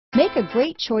Make a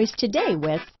great choice today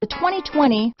with the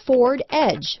 2020 Ford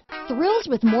Edge. Thrills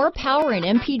with more power and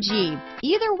MPG.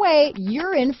 Either way,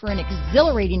 you're in for an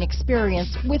exhilarating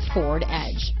experience with Ford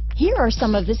Edge. Here are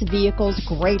some of this vehicle's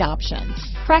great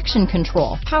options: traction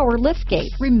control, power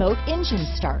liftgate, remote engine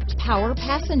start, power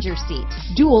passenger seat,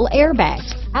 dual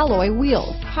airbags, alloy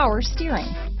wheels, power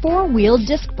steering, four-wheel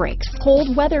disc brakes,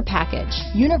 cold weather package,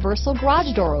 universal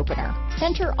garage door opener,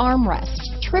 center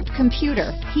armrest, trip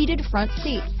computer, heated front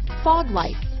seats, fog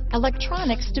lights,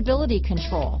 electronic stability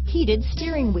control, heated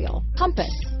steering wheel,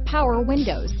 compass, power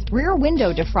windows, rear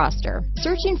window defroster.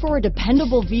 Searching for a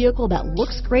dependable vehicle that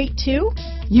looks great too?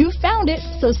 You found it,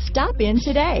 so stop in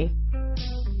today.